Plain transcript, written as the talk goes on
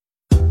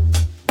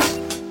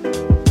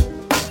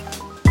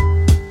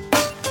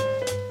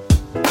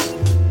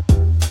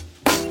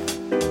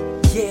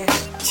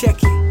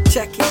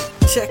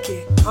Check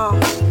it,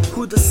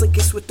 who the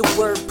slickest with the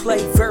wordplay,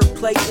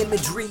 verb-play,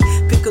 imagery?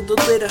 Pick of the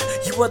litter,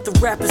 you what the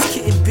rappers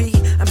couldn't be.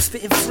 I'm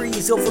spitting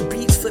freeze over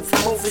beats, flip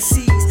from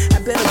overseas.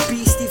 I've been a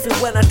beast even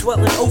when I dwell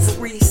in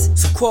ovaries.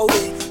 So quote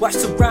it, watch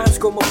the rhymes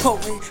grow more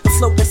potent. A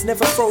flow that's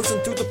never frozen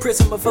through the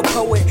prism of a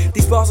poet.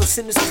 These bars are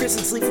sinners'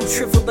 prisons, leave them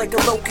shriveled like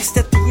a locust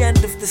at the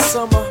end of the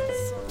summer.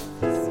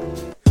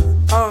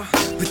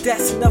 But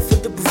that's enough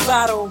of the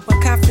bravado. My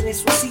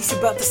confidence will cease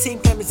about the same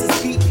time as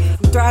this beat.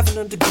 I'm thriving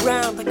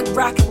underground like I'm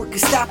rocking with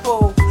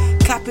Gestapo.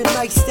 Copping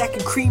ice,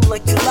 stacking cream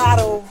like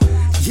gelato.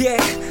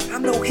 Yeah,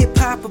 I'm no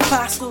hip-hop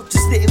apostle,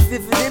 just knitting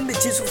vivid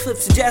images with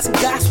flips of jazz and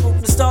gospel.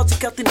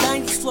 Nostalgic out the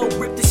 90s flow,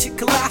 rip this shit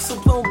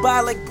colossal, blown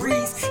by like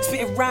breeze,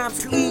 spitting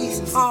rhymes with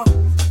ease.